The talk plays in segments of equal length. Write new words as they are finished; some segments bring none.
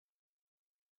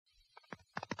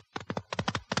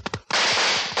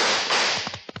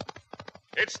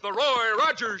It's the Roy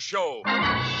Rogers Show.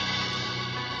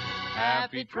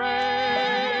 Happy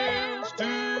trails to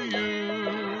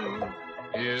you.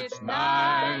 It's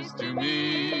nice to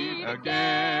meet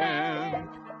again.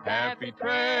 Happy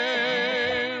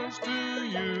trails to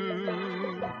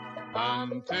you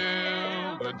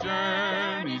until the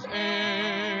journey's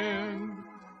end.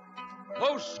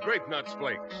 Post Grape Nuts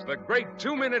Flakes, the great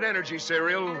 2-minute energy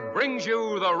cereal, brings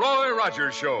you the Roy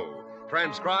Rogers Show,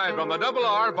 transcribed on the Double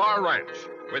R Bar Ranch,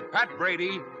 with Pat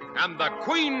Brady and the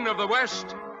Queen of the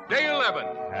West, Dale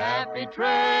Evans. Happy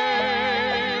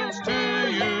trails to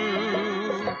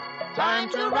you. Time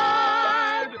to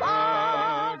ride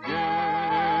again.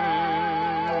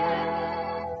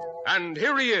 And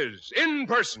here he is, in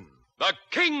person, the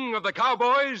king of the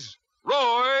cowboys,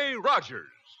 Roy Rogers.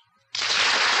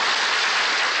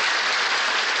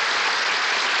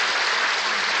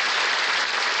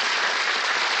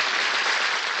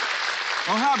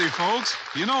 Well, howdy, folks.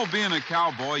 You know, being a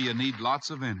cowboy, you need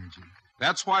lots of energy.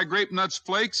 That's why Grape Nuts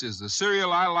Flakes is the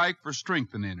cereal I like for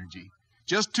strength and energy.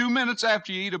 Just 2 minutes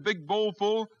after you eat a big bowl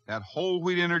full, that whole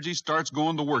wheat energy starts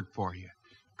going to work for you.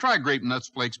 Try Grape Nuts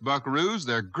Flakes, buckaroos.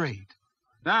 They're great.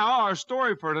 Now, our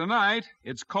story for tonight,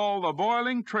 it's called The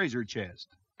Boiling Treasure Chest.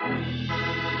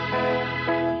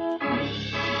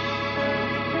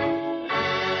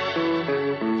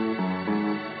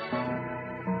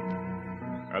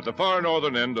 At the far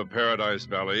northern end of Paradise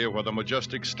Valley, where the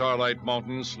majestic Starlight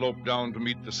Mountains slope down to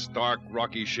meet the stark,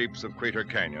 rocky shapes of Crater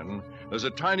Canyon, there's a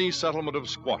tiny settlement of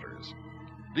squatters.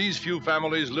 These few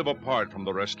families live apart from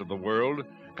the rest of the world,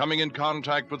 coming in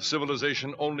contact with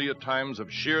civilization only at times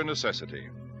of sheer necessity.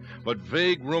 But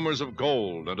vague rumors of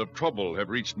gold and of trouble have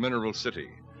reached Mineral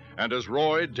City, and as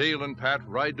Roy, Dale, and Pat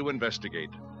ride to investigate,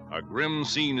 a grim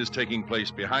scene is taking place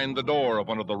behind the door of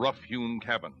one of the rough-hewn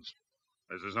cabins.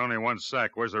 This is only one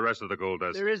sack. Where's the rest of the gold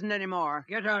dust? There isn't any more.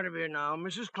 Get out of here now.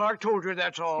 Mrs. Clark told you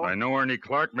that's all. I know Ernie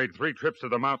Clark made 3 trips to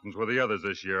the mountains with the others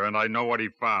this year, and I know what he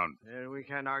found. We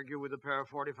can't argue with a pair of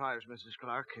 45s, Mrs.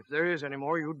 Clark. If there is any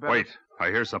more, you'd better... Wait. I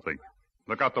hear something.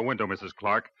 Look out the window, Mrs.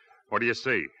 Clark. What do you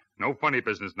see? No funny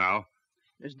business now.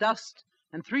 There's dust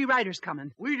and 3 riders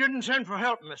coming. We didn't send for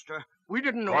help, mister. We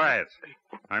didn't know... Quiet.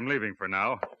 I'm leaving for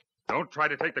now. Don't try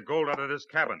to take the gold out of this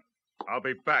cabin. I'll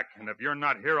be back, and if you're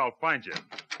not here, I'll find you.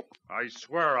 I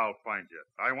swear I'll find you.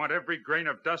 I want every grain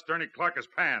of dust Ernie Clark has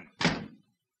panned.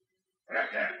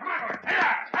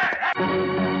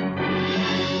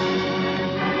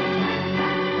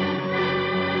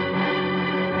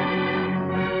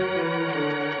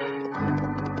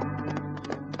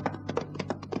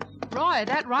 Roy,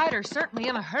 that rider's certainly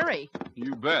in a hurry.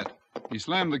 You bet. He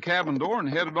slammed the cabin door and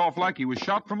headed off like he was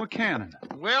shot from a cannon.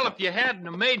 Well, if you hadn't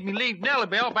have made me leave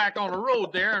Nellybell back on the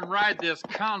road there and ride this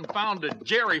confounded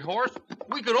Jerry horse,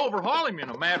 we could overhaul him in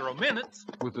a matter of minutes.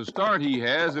 With the start he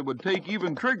has, it would take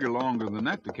even Trigger longer than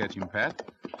that to catch him, Pat.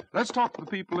 Let's talk to the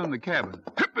people in the cabin.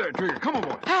 Hip there, Trigger. Come on,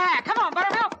 boy. Ah, come on,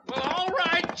 Buttermilk. Well, all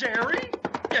right, Jerry.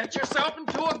 Get yourself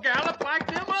into a gallop like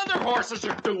them other horses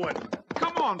are doing.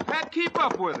 Come on, Pat. Keep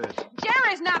up with us.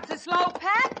 Jerry's not so slow,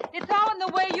 Pat. It's all in the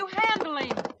way you handle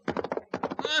him.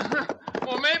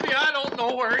 Well, maybe I don't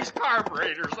know where his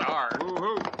carburetors are. Boy.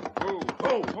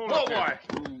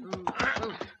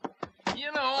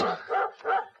 You know,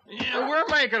 we're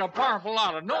making a powerful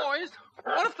lot of noise.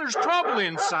 What if there's trouble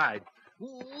inside?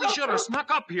 We should have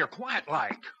snuck up here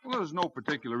quiet-like. Well, there's no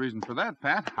particular reason for that,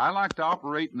 Pat. I like to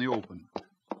operate in the open,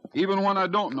 even when I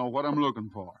don't know what I'm looking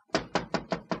for.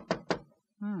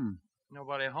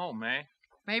 Nobody home, eh?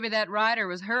 Maybe that rider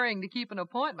was hurrying to keep an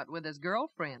appointment with his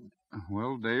girlfriend.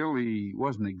 Well, Dale, he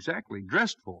wasn't exactly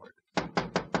dressed for it.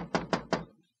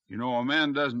 You know, a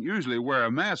man doesn't usually wear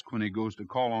a mask when he goes to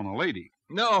call on a lady.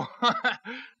 No,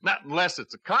 not unless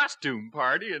it's a costume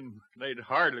party, and they'd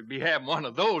hardly be having one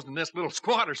of those in this little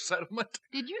squatter settlement.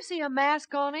 Did you see a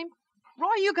mask on him?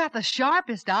 Roy, you got the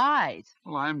sharpest eyes.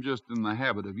 Well, I'm just in the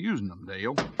habit of using them,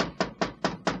 Dale.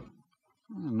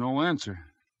 No answer.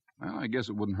 Well, I guess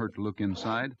it wouldn't hurt to look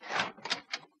inside.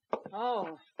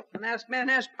 Oh, the masked man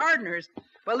has partners.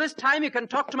 Well, this time you can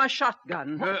talk to my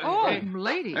shotgun.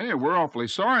 Lady. Hey, we're awfully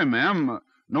sorry, ma'am.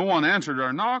 No one answered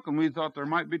our knock, and we thought there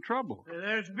might be trouble.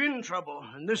 There's been trouble,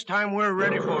 and this time we're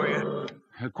ready for you.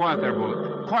 Quiet there,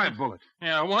 Bullet. Quiet, Bullet.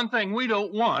 Yeah, one thing we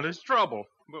don't want is trouble,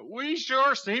 but we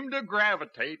sure seem to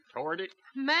gravitate toward it.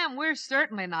 Ma'am, we're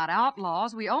certainly not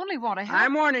outlaws. We only want to help.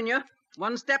 I'm warning you.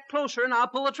 One step closer and I'll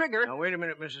pull the trigger. Now, wait a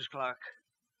minute, Mrs. Clark.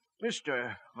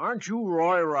 Mister, aren't you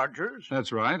Roy Rogers?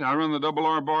 That's right. I run the Double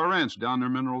R Bar Ranch down near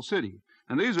Mineral City.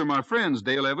 And these are my friends,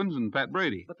 Dale Evans and Pat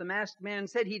Brady. But the masked man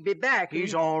said he'd be back.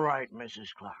 He's all right,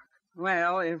 Mrs. Clark.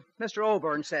 Well, if Mr.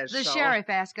 Oborn says The so. sheriff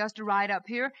asked us to ride up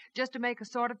here just to make a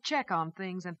sort of check on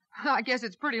things, and I guess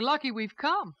it's pretty lucky we've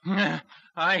come. I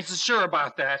ain't so sure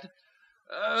about that.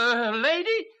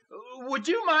 Lady, would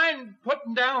you mind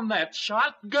putting down that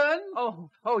shotgun?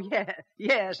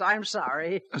 Yes, I'm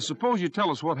sorry. Suppose you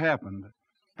tell us what happened.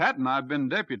 Pat and I have been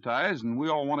deputized, and we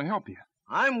all want to help you.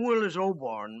 I'm Willis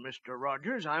Oborn, Mr.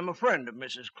 Rogers. I'm a friend of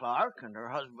Mrs. Clark and her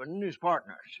husband and his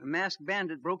partners. A masked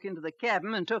bandit broke into the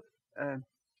cabin and took...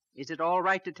 is it all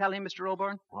right to tell him, Mr.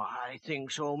 Oborn? Well, I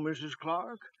think so, Mrs.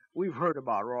 Clark. We've heard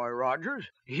about Roy Rogers,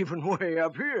 even way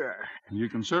up here. You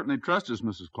can certainly trust us,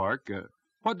 Mrs. Clark.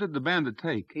 What did the bandit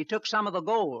take? He took some of the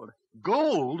gold.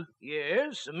 Gold?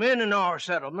 Yes, the men in our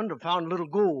settlement have found little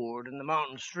gold in the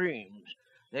mountain streams.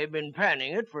 They've been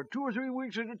panning it for 2 or 3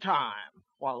 weeks at a time,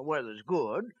 while the weather's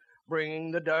good,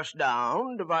 bringing the dust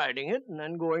down, dividing it, and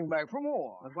then going back for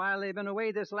more. But while they've been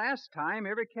away this last time,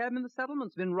 every cabin in the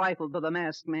settlement's been rifled by the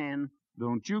masked man.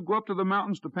 Don't you go up to the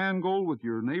mountains to pan gold with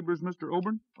your neighbors, Mr.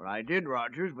 Oborn? Well, I did,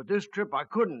 Rogers, but this trip I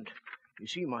couldn't. You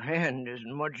see, my hand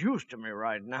isn't much use to me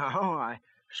right now. I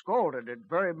scalded it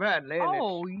very badly.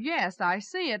 Oh, yes, I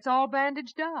see. It's all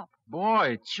bandaged up.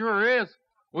 Boy, it sure is.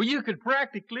 Well, you could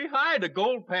practically hide a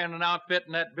gold panning outfit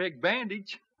in that big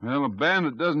bandage. Well, a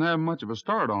bandit doesn't have much of a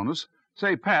start on us.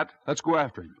 Say, Pat, let's go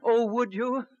after him. Oh, would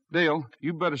you? Dale,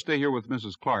 you better stay here with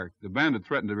Mrs. Clark. The bandit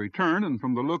threatened to return, and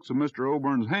from the looks of Mr.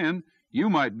 Oburn's hand, you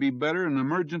might be better in an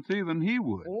emergency than he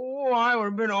would. Oh, I would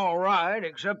have been all right,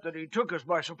 except that he took us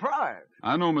by surprise.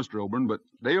 I know, Mr. Oburn, but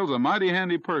Dale's a mighty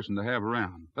handy person to have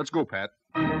around. Let's go, Pat.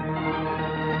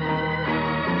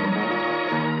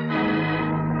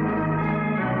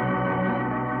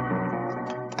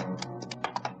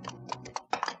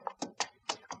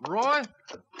 Roy,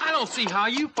 I don't see how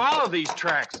you follow these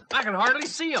tracks. I can hardly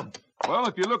see them. Well,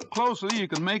 if you look closely, you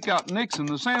can make out nicks in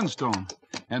the sandstone.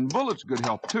 And Bullet's good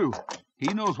help, too.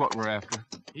 He knows what we're after.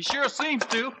 He sure seems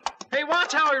to. Hey,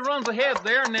 watch how he runs ahead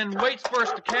there and then waits for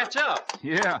us to catch up.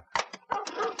 Yeah.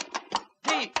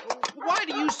 Hey, why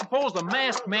do you suppose the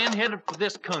masked man headed for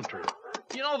this country?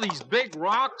 You know, these big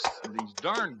rocks, these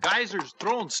darn geysers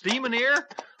throwing steam in the air?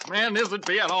 Man, this would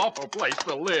be an awful place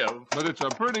to live. But it's a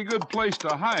pretty good place to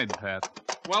hide, Pat.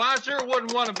 Well, I sure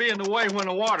wouldn't want to be in the way when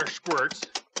the water squirts.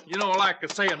 You know, like they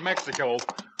say in Mexico,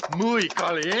 muy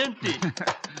caliente.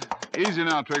 Easy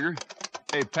now, Trigger.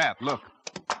 Hey, Pat, look.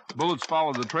 Bullets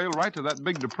followed the trail right to that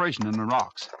big depression in the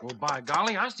rocks. Well, by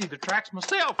golly, I see the tracks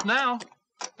myself now.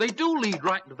 They do lead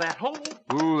right into that hole.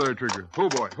 Ooh, there, Trigger. Oh,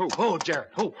 boy. Oh. Oh, Jared.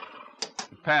 Oh.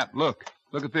 Pat, look.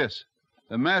 Look at this.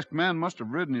 The masked man must have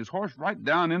ridden his horse right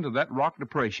down into that rock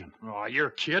depression. Oh, you're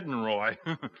kidding, Roy.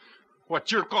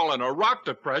 What you're calling a rock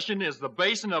depression is the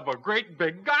basin of a great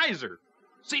big geyser.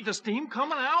 See the steam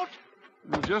coming out?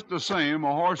 Well, just the same,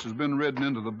 a horse has been ridden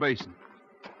into the basin.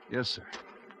 Yes, sir.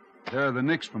 There are the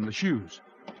nicks from the shoes.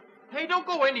 Hey, don't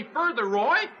go any further,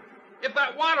 Roy. If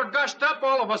that water gushed up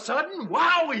all of a sudden,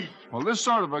 wowee! Well, this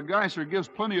sort of a geyser gives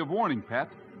plenty of warning,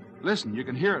 Pat. Listen, you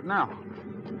can hear it now.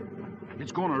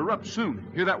 It's going to erupt soon.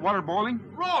 Hear that water boiling?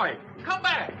 Roy, come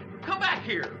back. Come back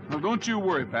here. Well, don't you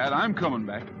worry, Pat. I'm coming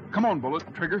back. Come on, Bullet,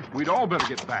 Trigger. We'd all better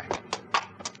get back.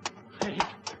 Hey,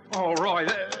 oh, Roy,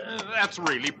 that's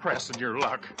really pressing your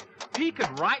luck.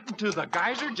 Peeking right into the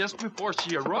geyser just before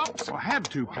she erupts? Well, had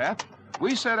to, Pat.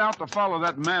 We set out to follow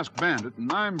that masked bandit,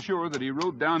 and I'm sure that he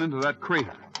rode down into that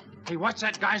crater. Hey, watch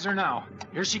that geyser now.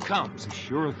 Here she comes.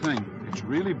 Sure thing. It's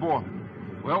really boiling.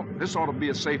 Well, this ought to be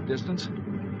a safe distance.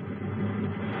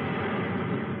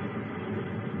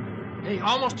 Hey,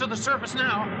 almost to the surface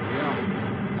now.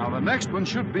 Yeah. Now, the next one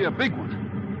should be a big one.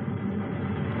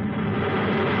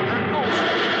 There it goes.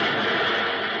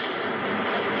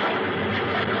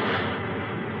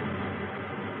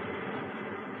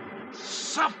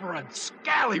 Suffering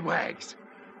scallywags.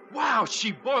 Wow,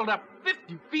 she boiled up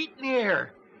 50 feet in the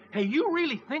air. Hey, you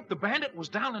really think the bandit was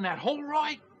down in that hole,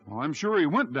 Roy? Well, I'm sure he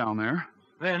went down there.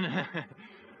 Then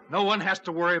no one has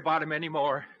to worry about him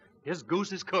anymore. His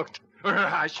goose is cooked. Or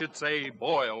I should say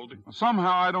boiled.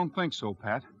 Somehow I don't think so,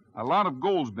 Pat. A lot of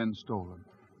gold's been stolen.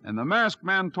 And the masked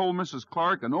man told Mrs.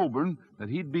 Clark and Oburn that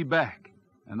he'd be back.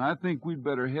 And I think we'd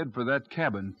better head for that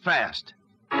cabin fast.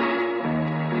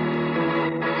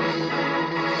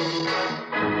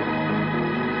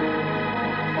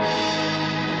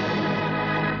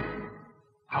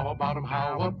 How about 'em,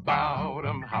 how about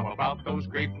 'em, how about those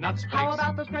grape nuts flakes? How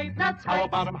about those grape nuts flakes? How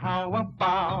about 'em, how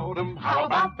about 'em, how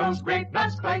about those grape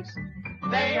nuts flakes?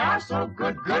 They are so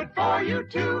good, good for you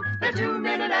too. Their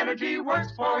 2-minute energy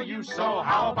works for you. So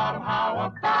how about 'em, how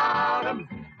about 'em,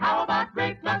 how about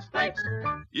grape nuts flakes?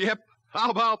 Yep, how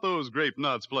about those grape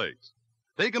nuts flakes?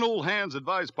 Take an old hand's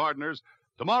advice, partners.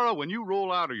 Tomorrow, when you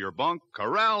roll out of your bunk,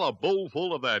 corral a bowl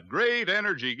full of that great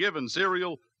energy-giving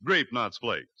cereal, Grape Nuts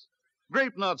Flakes.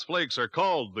 Grape Nuts Flakes are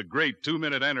called the Great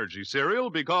 2-Minute Energy Cereal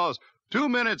because 2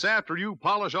 minutes after you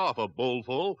polish off a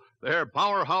bowlful, their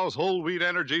powerhouse whole wheat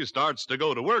energy starts to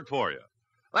go to work for you.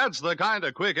 That's the kind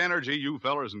of quick energy you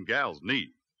fellers and gals need.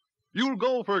 You'll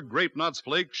go for Grape Nuts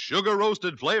Flakes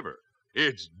sugar-roasted flavor.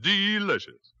 It's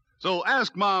delicious. So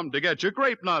ask Mom to get you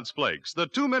Grape Nuts Flakes, the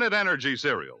 2-Minute Energy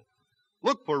Cereal.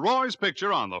 Look for Roy's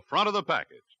picture on the front of the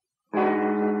package.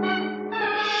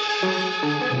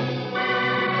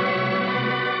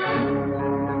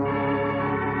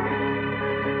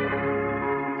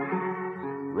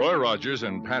 Roy Rogers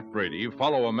and Pat Brady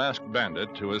follow a masked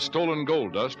bandit who has stolen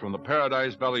gold dust from the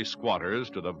Paradise Valley squatters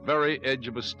to the very edge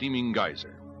of a steaming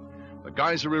geyser. The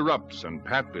geyser erupts, and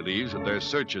Pat believes that their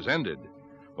search is ended.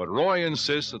 But Roy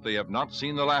insists that they have not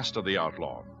seen the last of the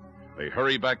outlaw. They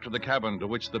hurry back to the cabin to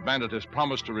which the bandit has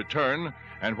promised to return,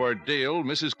 and where Dale,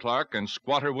 Mrs. Clark, and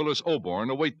squatter Willis Oborn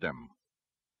await them.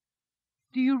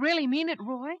 Do you really mean it,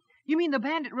 Roy? You mean the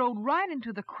bandit rode right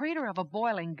into the crater of a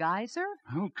boiling geyser?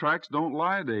 Well, tracks don't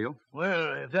lie, Dale.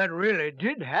 Well, if that really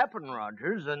did happen,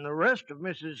 Rogers, then the rest of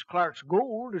Mrs. Clark's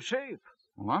gold is safe.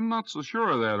 Well, I'm not so sure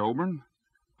of that, Oborn.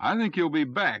 I think he'll be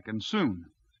back, and soon.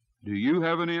 Do you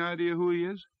have any idea who he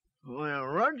is? Well,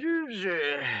 Rogers,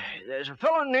 there's a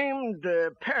fellow named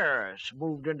Paris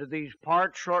moved into these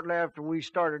parts shortly after we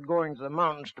started going to the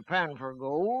mountains to pan for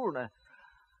gold.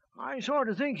 I sort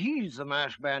of think he's the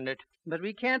masked bandit. But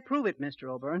we can't prove it, Mr.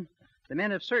 Oborn. The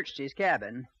men have searched his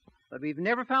cabin, but we've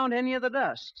never found any of the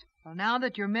dust. Well, now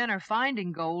that your men are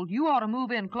finding gold, you ought to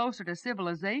move in closer to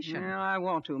civilization. Yeah, I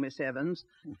want to, Miss Evans.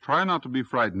 Well, try not to be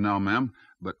frightened now, ma'am,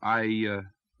 but I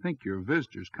think your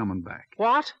visitor's coming back.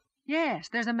 What? Yes,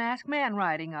 there's a masked man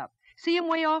riding up. See him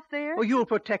way off there? Oh, you'll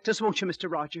protect us, won't you, Mr.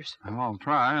 Rogers? Well, I'll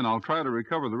try, and I'll try to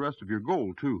recover the rest of your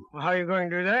gold, too. Well, how are you going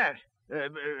to do that?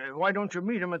 Why don't you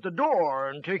meet him at the door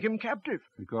and take him captive?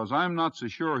 Because I'm not so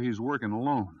sure he's working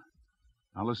alone.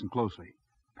 Now listen closely.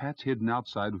 Pat's hidden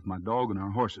outside with my dog and our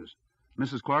horses.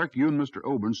 Mrs. Clark, you and Mr.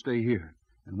 Oborn stay here.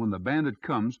 And when the bandit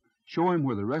comes, show him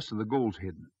where the rest of the gold's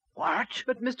hidden. What?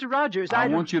 But, Mr. Rogers, I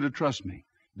want you to trust me.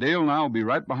 Dale and I will be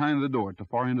right behind the door at the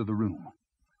far end of the room.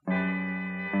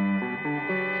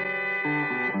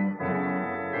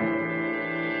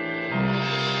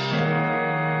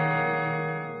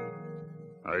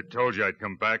 I told you I'd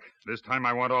come back. This time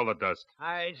I want all the dust.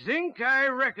 I think I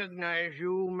recognize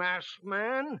you, masked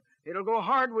man. It'll go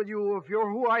hard with you if you're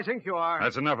who I think you are.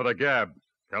 That's enough of the gab.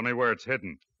 Tell me where it's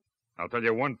hidden. I'll tell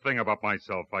you one thing about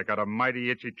myself. I got a mighty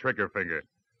itchy trigger finger.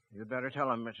 You'd better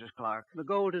tell him, Mrs. Clark. The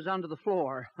gold is under the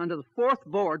floor, under the fourth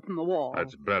board from the wall.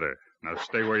 That's better. Now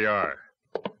stay where you are.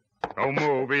 Don't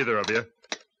move, either of you.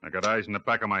 I got eyes in the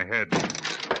back of my head.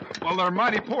 Well, they're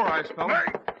mighty poor eyes, fella.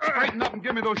 Straighten up and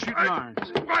give me those shooting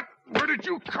irons. What? Where did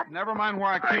you come? Never mind where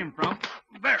I came from.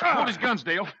 There, hold his guns,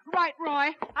 Dale. Right, Roy.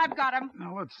 I've got him.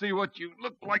 Now, let's see what you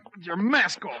look like with your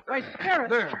mask off. Wait,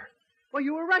 Paris. There. Well,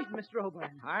 you were right, Mr. Oborn.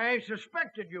 I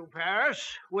suspected you,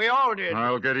 Paris. We all did.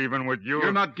 I'll get even with you.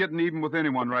 You're not getting even with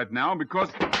anyone right now because...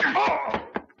 Oh!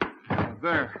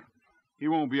 There. He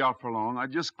won't be out for long. I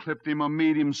just clipped him a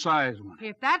medium-sized one.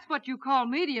 If that's what you call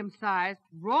medium-sized,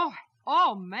 Roy.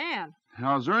 Oh, man.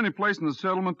 Now, is there any place in the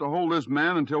settlement to hold this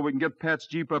man until we can get Pat's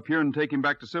Jeep up here and take him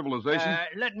back to civilization?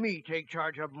 Let me take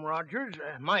charge of him, Rogers.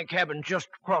 My cabin's just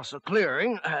across the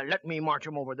clearing. Let me march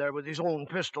him over there with his own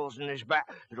pistols in his back.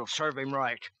 It'll serve him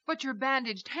right. But your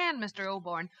bandaged hand, Mr.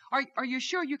 Oborn. Are you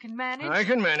sure you can manage? I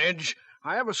can manage.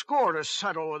 I have a score to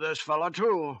settle with this fella,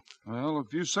 too. Well,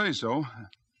 if you say so.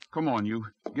 Come on, you.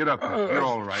 Get up there. You're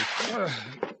all right.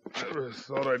 Never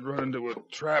thought I'd run into a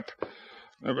trap.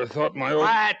 Never thought my old...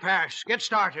 Quiet, Paris. Get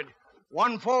started.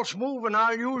 One false move and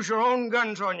I'll use your own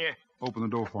guns on you. Open the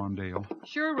door for him, Dale.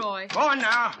 Sure, Roy. Go on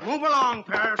now. Move along,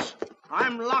 Paris.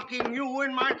 I'm locking you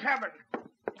in my cabin.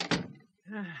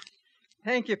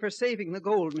 Thank you for saving the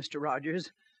gold, Mr.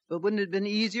 Rogers. But wouldn't it have been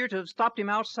easier to have stopped him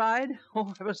outside?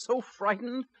 Oh, I was so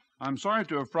frightened. I'm sorry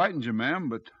to have frightened you, ma'am,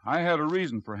 but I had a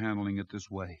reason for handling it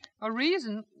this way. A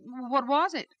reason? What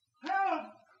was it? Help!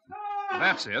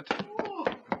 That's it.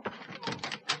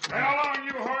 Stay along,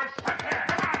 you horse.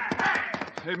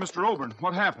 Hey, Mr. Oborn,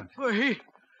 what happened? Well, he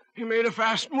made a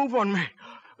fast move on me.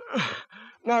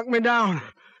 Knocked me down.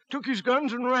 Took his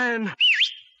guns and ran.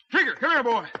 Trigger, come here,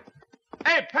 boy.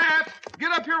 Hey, Pat,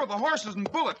 get up here with the horses and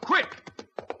bullet, quick.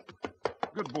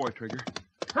 Good boy, Trigger.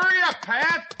 Hurry up,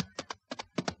 Pat.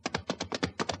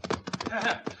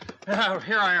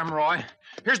 Here I am, Roy.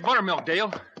 Here's buttermilk,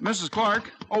 Dale. Mrs.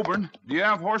 Clark, Oberon, do you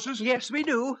have horses? Yes, we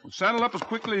do. Well, saddle up as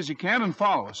quickly as you can and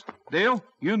follow us. Dale,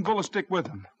 you and Bullet stick with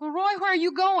them. Well, Roy, where are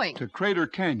you going? To Crater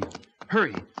Canyon.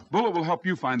 Hurry. Bullet will help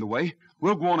you find the way.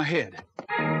 We'll go on ahead.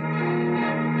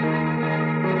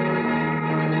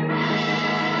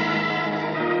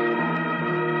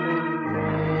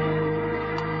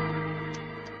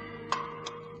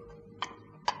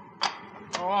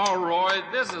 Oh, Roy,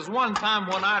 this is one time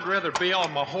when I'd rather be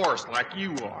on my horse like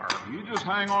you are. You just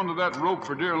hang on to that rope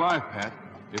for dear life, Pat.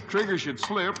 If Trigger should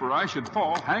slip or I should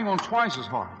fall, hang on twice as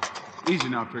hard. Easy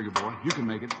now, Trigger boy. You can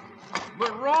make it.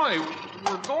 But, Roy,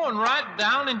 we're going right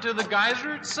down into the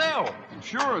geyser itself.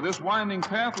 Sure, this winding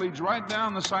path leads right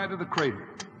down the side of the crater.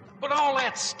 But all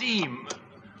that steam,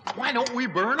 why don't we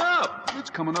burn up? It's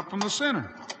coming up from the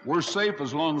center. We're safe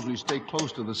as long as we stay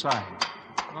close to the side.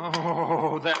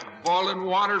 Oh, that boiling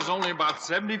water's only about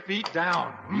 70 feet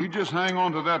down. You just hang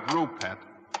on to that rope, Pat.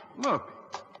 Look,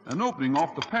 an opening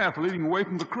off the path leading away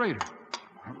from the crater.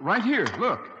 Right here,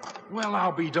 look. Well,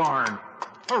 I'll be darned.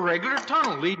 A regular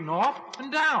tunnel leading off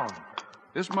and down.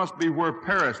 This must be where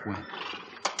Paris went.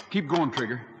 Keep going,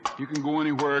 Trigger. You can go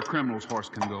anywhere a criminal's horse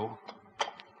can go.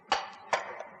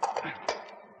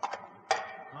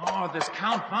 Oh, this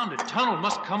confounded tunnel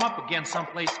must come up again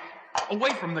someplace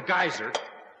away from the geyser.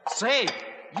 Say,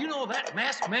 you know that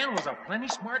masked man was a plenty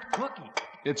smart cookie.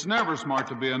 It's never smart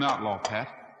to be an outlaw, Pat.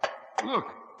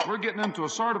 Look, we're getting into a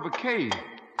sort of a cave.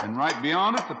 And right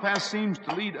beyond it, the path seems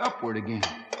to lead upward again.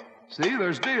 See,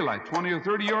 there's daylight 20 or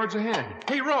 30 yards ahead.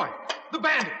 Hey, Roy, the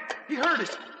bandit. He heard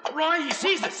us. Roy, he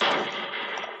sees us.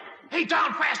 Hey,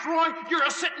 down fast, Roy. You're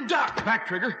a sitting duck. Back,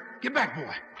 Trigger. Get back,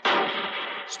 boy.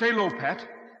 Stay low, Pat.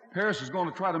 Paris is going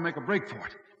to try to make a break for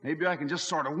it. Maybe I can just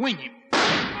sort of wing him.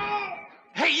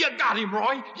 Hey, you got him,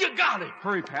 Roy. You got him.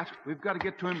 Hurry, Pat. We've got to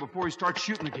get to him before he starts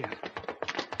shooting again.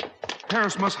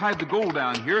 Paris must hide the gold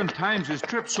down here and times his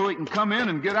trip so he can come in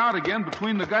and get out again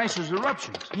between the geyser's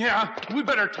eruptions. Yeah, we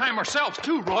better time ourselves,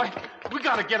 too, Roy. We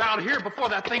got to get out of here before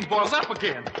that thing boils up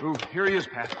again. Oh, here he is,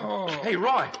 Pat. Hey,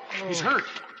 Roy, he's hurt.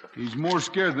 He's more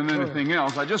scared than anything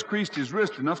else. I just creased his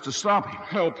wrist enough to stop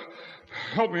him.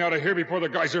 Help me out of here before the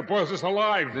geyser boils us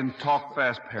alive. Then talk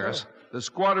fast, Paris. The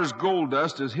squatter's gold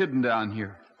dust is hidden down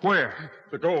here. Where?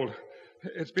 The gold.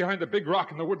 It's behind the big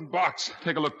rock in the wooden box.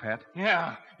 Take a look, Pat.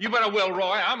 Yeah, you better will,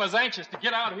 Roy. I'm as anxious to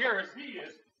get out of here as he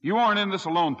is. You aren't in this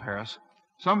alone, Paris.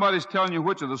 Somebody's telling you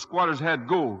which of the squatters had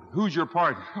gold. Who's your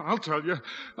partner? I'll tell you.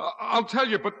 I'll tell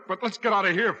you, but let's get out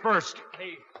of here first.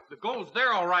 Hey, the gold's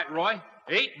there all right, Roy.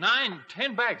 8, 9,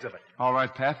 10 bags of it. All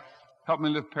right, Pat. Help me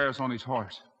lift Paris on his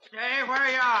horse. Stay where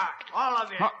you are, all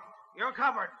of you. You're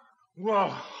covered. Well,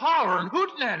 hollering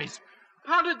hootenannies.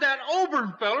 How did that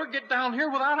Oberon feller get down here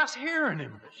without us hearing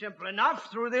him? Simple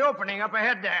enough, through the opening up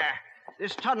ahead there.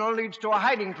 This tunnel leads to a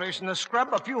hiding place in the scrub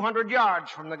a few hundred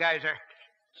yards from the geyser.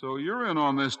 So you're in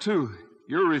on this, too.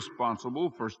 You're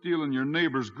responsible for stealing your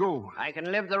neighbor's gold. I can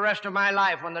live the rest of my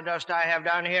life on the dust I have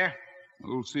down here.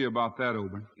 We'll see about that,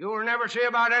 Oberon. You'll never see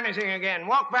about anything again.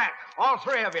 Walk back, all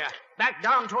three of you. Back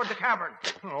down toward the cavern.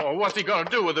 Oh, what's he going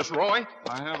to do with us, Roy?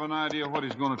 I have an idea what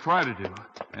he's going to try to do.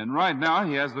 And right now,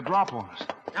 he has the drop on us.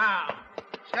 Now,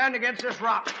 stand against this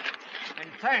rock. And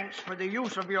thanks for the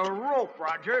use of your rope,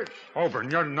 Rogers. Oberon,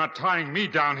 you're not tying me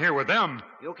down here with them.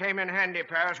 You came in handy,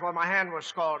 Paris, while my hand was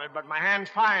scalded, but my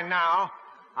hand's fine now.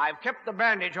 I've kept the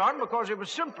bandage on because it was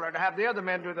simpler to have the other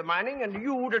men do the mining and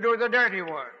you to do the dirty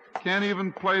work. Can't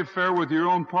even play fair with your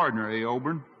own partner, eh,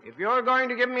 Oberon? If you're going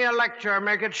to give me a lecture,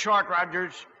 make it short,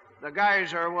 Rogers. The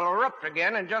geyser will erupt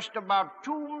again in just about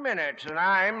 2 minutes, and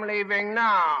I'm leaving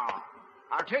now.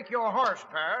 I'll take your horse,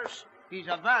 Paris. He's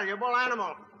a valuable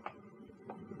animal.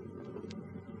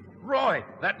 Roy,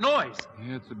 that noise.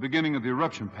 Yeah, it's the beginning of the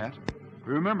eruption, Pat.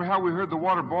 Remember how we heard the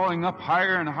water boiling up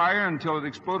higher and higher until it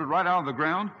exploded right out of the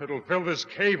ground? It'll fill this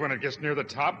cave when it gets near the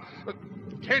top.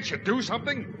 Can't you do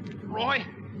something? Roy,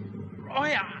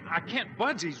 I can't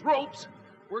budge these ropes.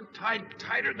 We're tied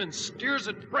tighter than steers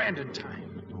at branding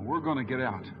time. Well, we're going to get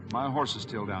out. My horse is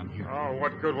still down here. Oh,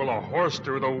 what good will a horse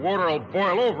do? The water will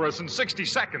boil over us in 60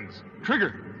 seconds.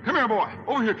 Trigger, come here, boy.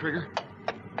 Over here, Trigger.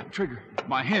 Trigger,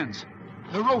 my hands.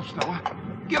 The ropes, fella.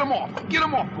 Get them off. Get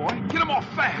them off, boy. Get them off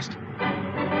fast.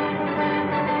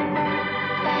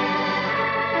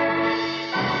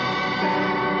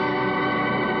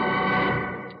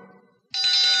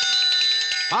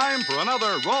 Time for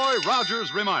another Roy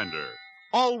Rogers reminder.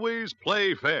 Always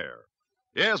play fair.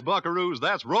 Yes, buckaroos,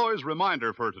 that's Roy's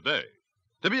reminder for today.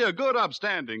 To be a good,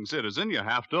 upstanding citizen, you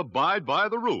have to abide by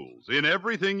the rules in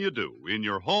everything you do, in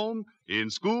your home, in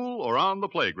school, or on the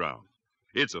playground.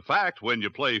 It's a fact when you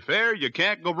play fair, you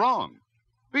can't go wrong.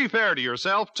 Be fair to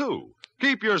yourself, too.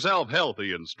 Keep yourself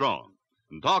healthy and strong.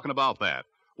 And talking about that,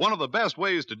 one of the best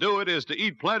ways to do it is to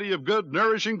eat plenty of good,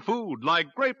 nourishing food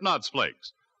like Grape Nuts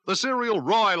Flakes, the cereal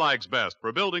Roy likes best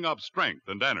for building up strength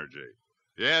and energy.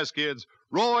 Yes, kids,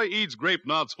 Roy eats Grape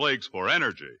Nuts Flakes for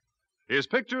energy. His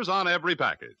picture's on every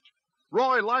package.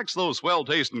 Roy likes those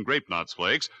swell-tasting Grape Nuts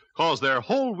Flakes because their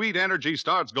whole wheat energy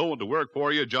starts going to work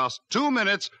for you just 2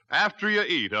 minutes after you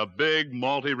eat a big,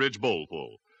 malty-rich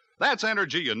bowlful. That's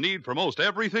energy you need for most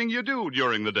everything you do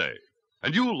during the day.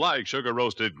 And you like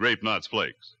sugar-roasted Grape Nuts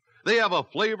Flakes. They have a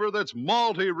flavor that's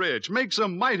malty-rich, makes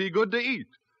them mighty good to eat.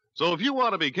 So if you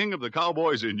want to be king of the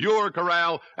cowboys in your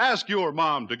corral, ask your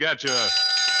mom to get you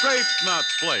Grape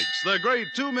Nuts Flakes, the great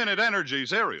 2-minute energy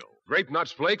cereal. Grape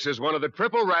Nuts Flakes is one of the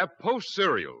triple wrap Post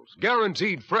cereals,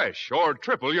 guaranteed fresh or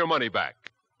triple your money back.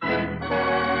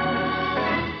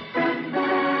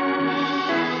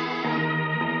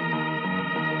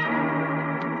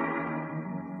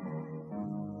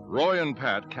 Roy and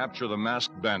Pat capture the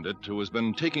masked bandit who has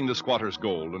been taking the squatter's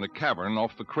gold in a cavern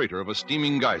off the crater of a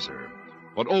steaming geyser.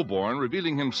 But Oborn,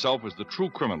 revealing himself as the true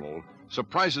criminal,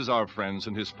 surprises our friends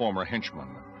and his former henchmen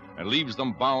and leaves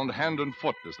them bound hand and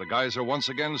foot as the geyser once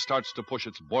again starts to push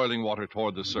its boiling water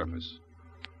toward the surface.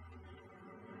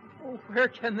 Oh, where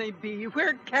can they be?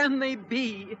 Where can they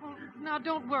be? Oh, now,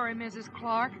 don't worry, Mrs.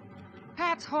 Clark.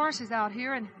 Pat's horse is out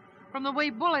here, and from the way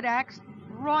Bullet acts,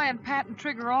 Roy and Pat and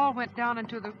Trigger all went down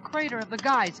into the crater of the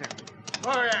geyser.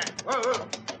 Oh, yeah.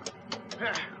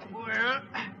 Well,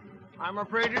 I'm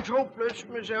afraid it's hopeless,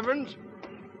 Miss Evans.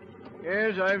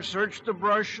 Yes, I've searched the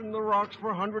brush and the rocks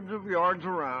for hundreds of yards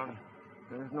around.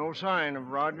 There's no sign of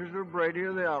Rogers or Brady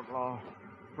or the outlaw.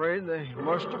 Afraid they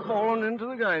must have fallen into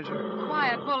the geyser.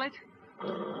 Quiet, Bullet.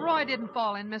 Roy didn't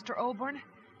fall in, Mr. Oborn.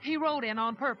 He rode in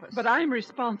on purpose. But I'm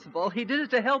responsible. He did it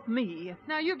to help me.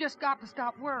 Now, you've just got to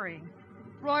stop worrying.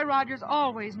 Roy Rogers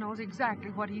always knows exactly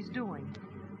what he's doing.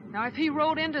 Now, if he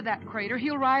rode into that crater,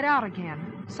 he'll ride out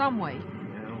again, some way.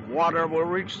 Yeah, water will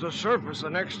reach the surface the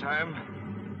next time.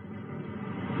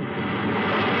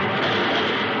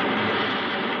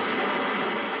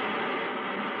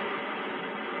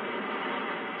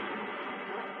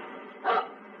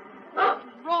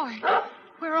 Roy,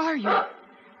 where are you?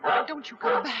 Don't you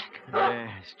come back.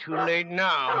 It's too late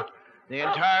now. The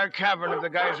entire cavern of the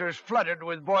geyser is flooded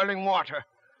with boiling water.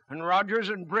 And Rogers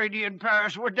and Brady and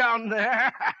Paris were down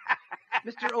there.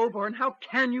 Mr. Oborn, how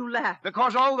can you laugh?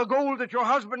 Because all the gold that your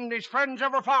husband and his friends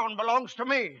ever found belongs to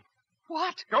me.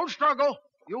 What? Don't struggle.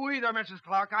 You either, Mrs.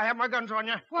 Clark. I have my guns on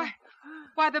you. Why,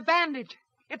 the bandage.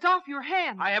 It's off your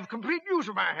hand. I have complete use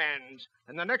of my hands.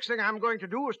 And the next thing I'm going to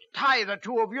do is tie the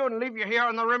two of you and leave you here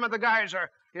on the rim of the geyser.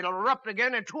 It'll erupt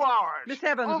again in 2 hours. Miss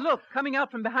Evans, look, coming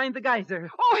out from behind the geyser.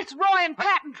 Oh, it's Roy and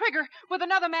Pat and Trigger with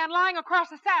another man lying across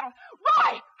the saddle.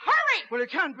 Roy, hurry! Well, it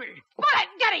can't be. Bullet,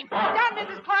 get him! Down,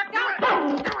 Mrs. Clark,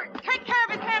 down! Take care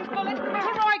of his hands, Bullet,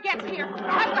 till Roy gets here.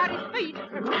 I've got his feet.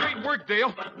 Great work,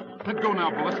 Dale. Let go now,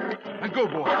 Bullet. Let go,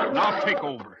 boy, and I'll take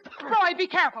over. Roy, be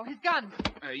careful. His guns.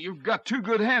 You've got 2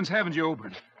 good hands, haven't you,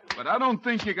 Oborn? But I don't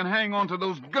think you can hang on to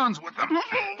those guns with them.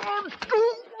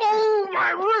 Oh,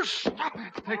 my wrist!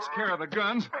 That takes care of the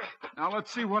guns. Now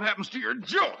let's see what happens to your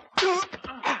jaw.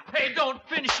 Hey, don't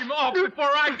finish him off before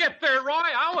I get there, Roy.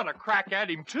 I want to crack at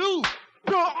him, too.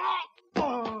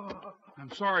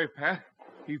 I'm sorry, Pat.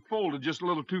 He folded just a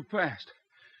little too fast.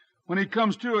 When he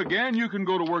comes to again, you can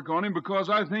go to work on him because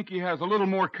I think he has a little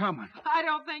more coming. I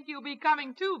don't think he'll be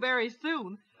coming to very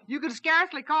soon. You could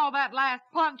scarcely call that last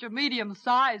punch a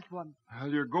medium-sized one. Well,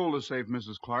 your gold is safe,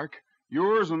 Mrs. Clark.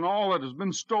 Yours and all that has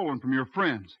been stolen from your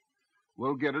friends.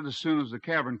 We'll get it as soon as the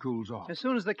cavern cools off. As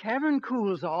soon as the cavern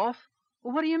cools off?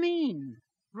 Well, what do you mean?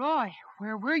 Roy,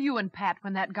 where were you and Pat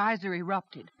when that geyser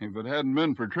erupted? If it hadn't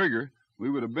been for Trigger, we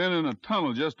would have been in a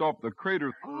tunnel just off the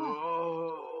crater.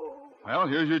 Well,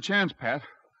 here's your chance, Pat.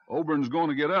 Oburn's going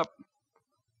to get up.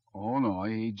 Oh, no,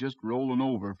 he's just rolling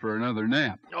over for another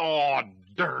nap. Oh,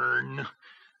 darn.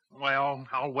 Well,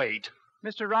 I'll wait.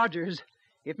 Mr. Rogers,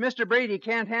 if Mr. Brady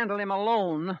can't handle him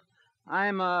alone,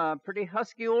 I'm a pretty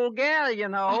husky old gal, you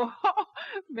know. Oh,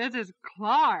 Mrs.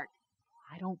 Clark.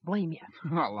 I don't blame you.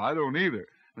 Well, I don't either.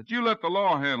 But you let the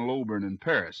law handle Oborn in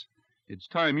Paris. It's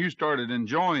time you started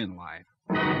enjoying life.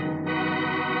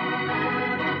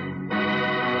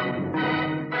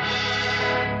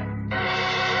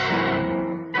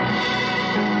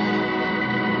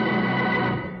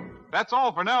 That's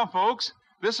all for now, folks.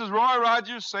 This is Roy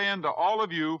Rogers saying to all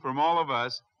of you from all of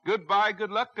us, goodbye, good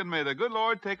luck, and may the good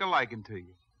Lord take a liking to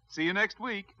you. See you next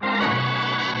week.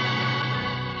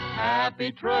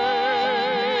 Happy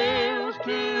trails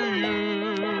to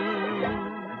you.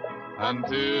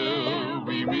 until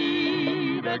we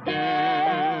meet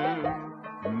again.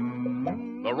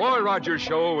 The Roy Rogers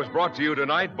Show was brought to you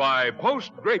tonight by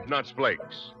Post Grape Nuts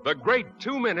Flakes, the great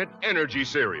 2-minute energy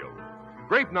cereal.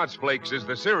 Grape Nuts Flakes is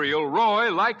the cereal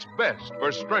Roy likes best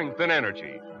for strength and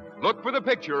energy. Look for the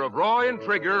picture of Roy and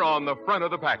Trigger on the front of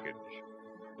the package.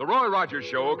 The Roy Rogers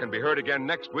Show can be heard again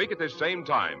next week at this same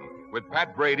time with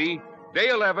Pat Brady,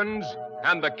 Dale Evans,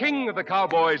 and the king of the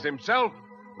cowboys himself,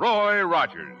 Roy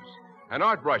Rogers. An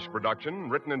Art Rush production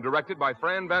written and directed by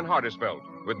Fran Van Hartisfeld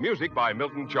with music by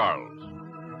Milton Charles.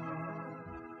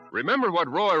 Remember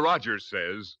what Roy Rogers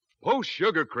says, Post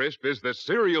Sugar Crisp is the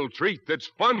cereal treat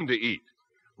that's fun to eat.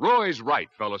 Roy's right,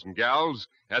 fellas and gals.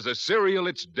 As a cereal,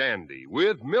 it's dandy,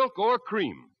 with milk or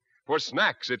cream. For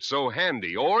snacks, it's so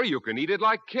handy, or you can eat it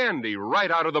like candy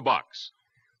right out of the box.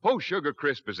 Post Sugar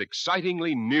Crisp is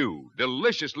excitingly new,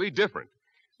 deliciously different.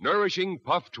 Nourishing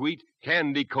puffed wheat,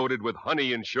 candy coated with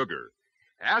honey and sugar.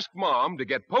 Ask Mom to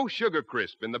get Post Sugar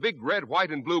Crisp in the big red, white,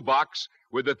 and blue box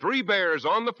with the 3 bears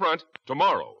on the front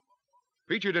tomorrow.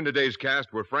 Featured in today's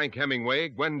cast were Frank Hemingway,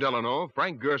 Gwen Delano,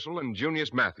 Frank Gersel, and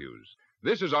Junius Matthews.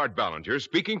 This is Art Ballinger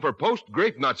speaking for Post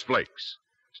Grape Nuts Flakes.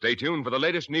 Stay tuned for the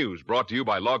latest news brought to you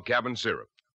by Log Cabin Syrup.